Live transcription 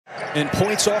And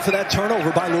points off of that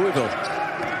turnover by Louisville.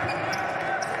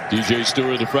 DJ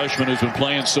Stewart, the freshman who's been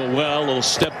playing so well, a little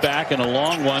step back and a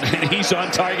long one, and he's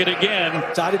on target again.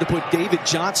 Decided to put David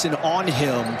Johnson on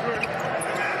him.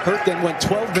 Hurt then went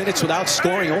 12 minutes without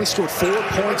scoring, only scored 4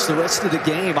 points the rest of the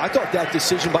game. I thought that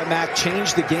decision by Mack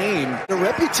changed the game. The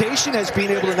reputation has been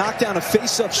able to knock down a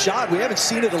face-up shot. We haven't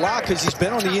seen it a lot because he's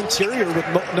been on the interior with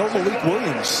no Malik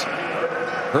Williams.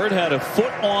 Hurt had a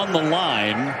foot on the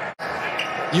line.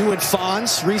 Ewan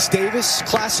Fonz, Reese Davis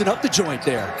classing up the joint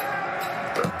there.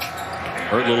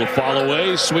 Hurt, little follow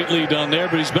away, sweetly done there,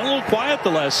 but he's been a little quiet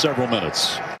the last several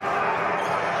minutes.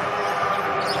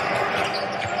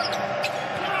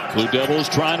 Blue Devils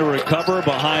trying to recover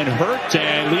behind Hurt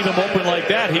and leave him open like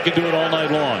that. He can do it all night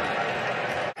long.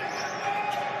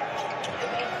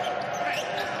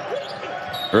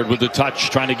 Hurt with the touch,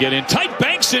 trying to get in tight,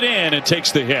 banks it in and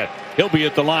takes the hit. He'll be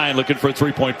at the line looking for a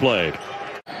three-point play.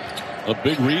 A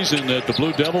big reason that the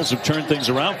Blue Devils have turned things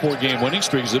around, 4-game winning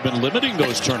streaks. They've been limiting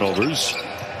those turnovers.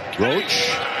 Roach,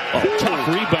 tough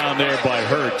rebound there by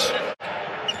Hurt.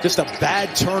 Just a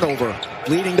bad turnover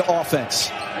leading to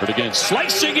offense. But again,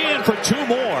 slicing in for 2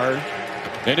 more.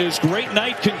 And his great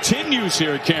night continues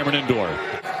here at Cameron Indoor.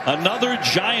 Another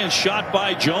giant shot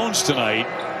by Jones tonight.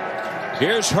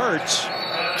 Here's Hurt.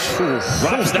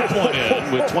 Drops that one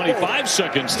in with 25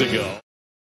 seconds to go.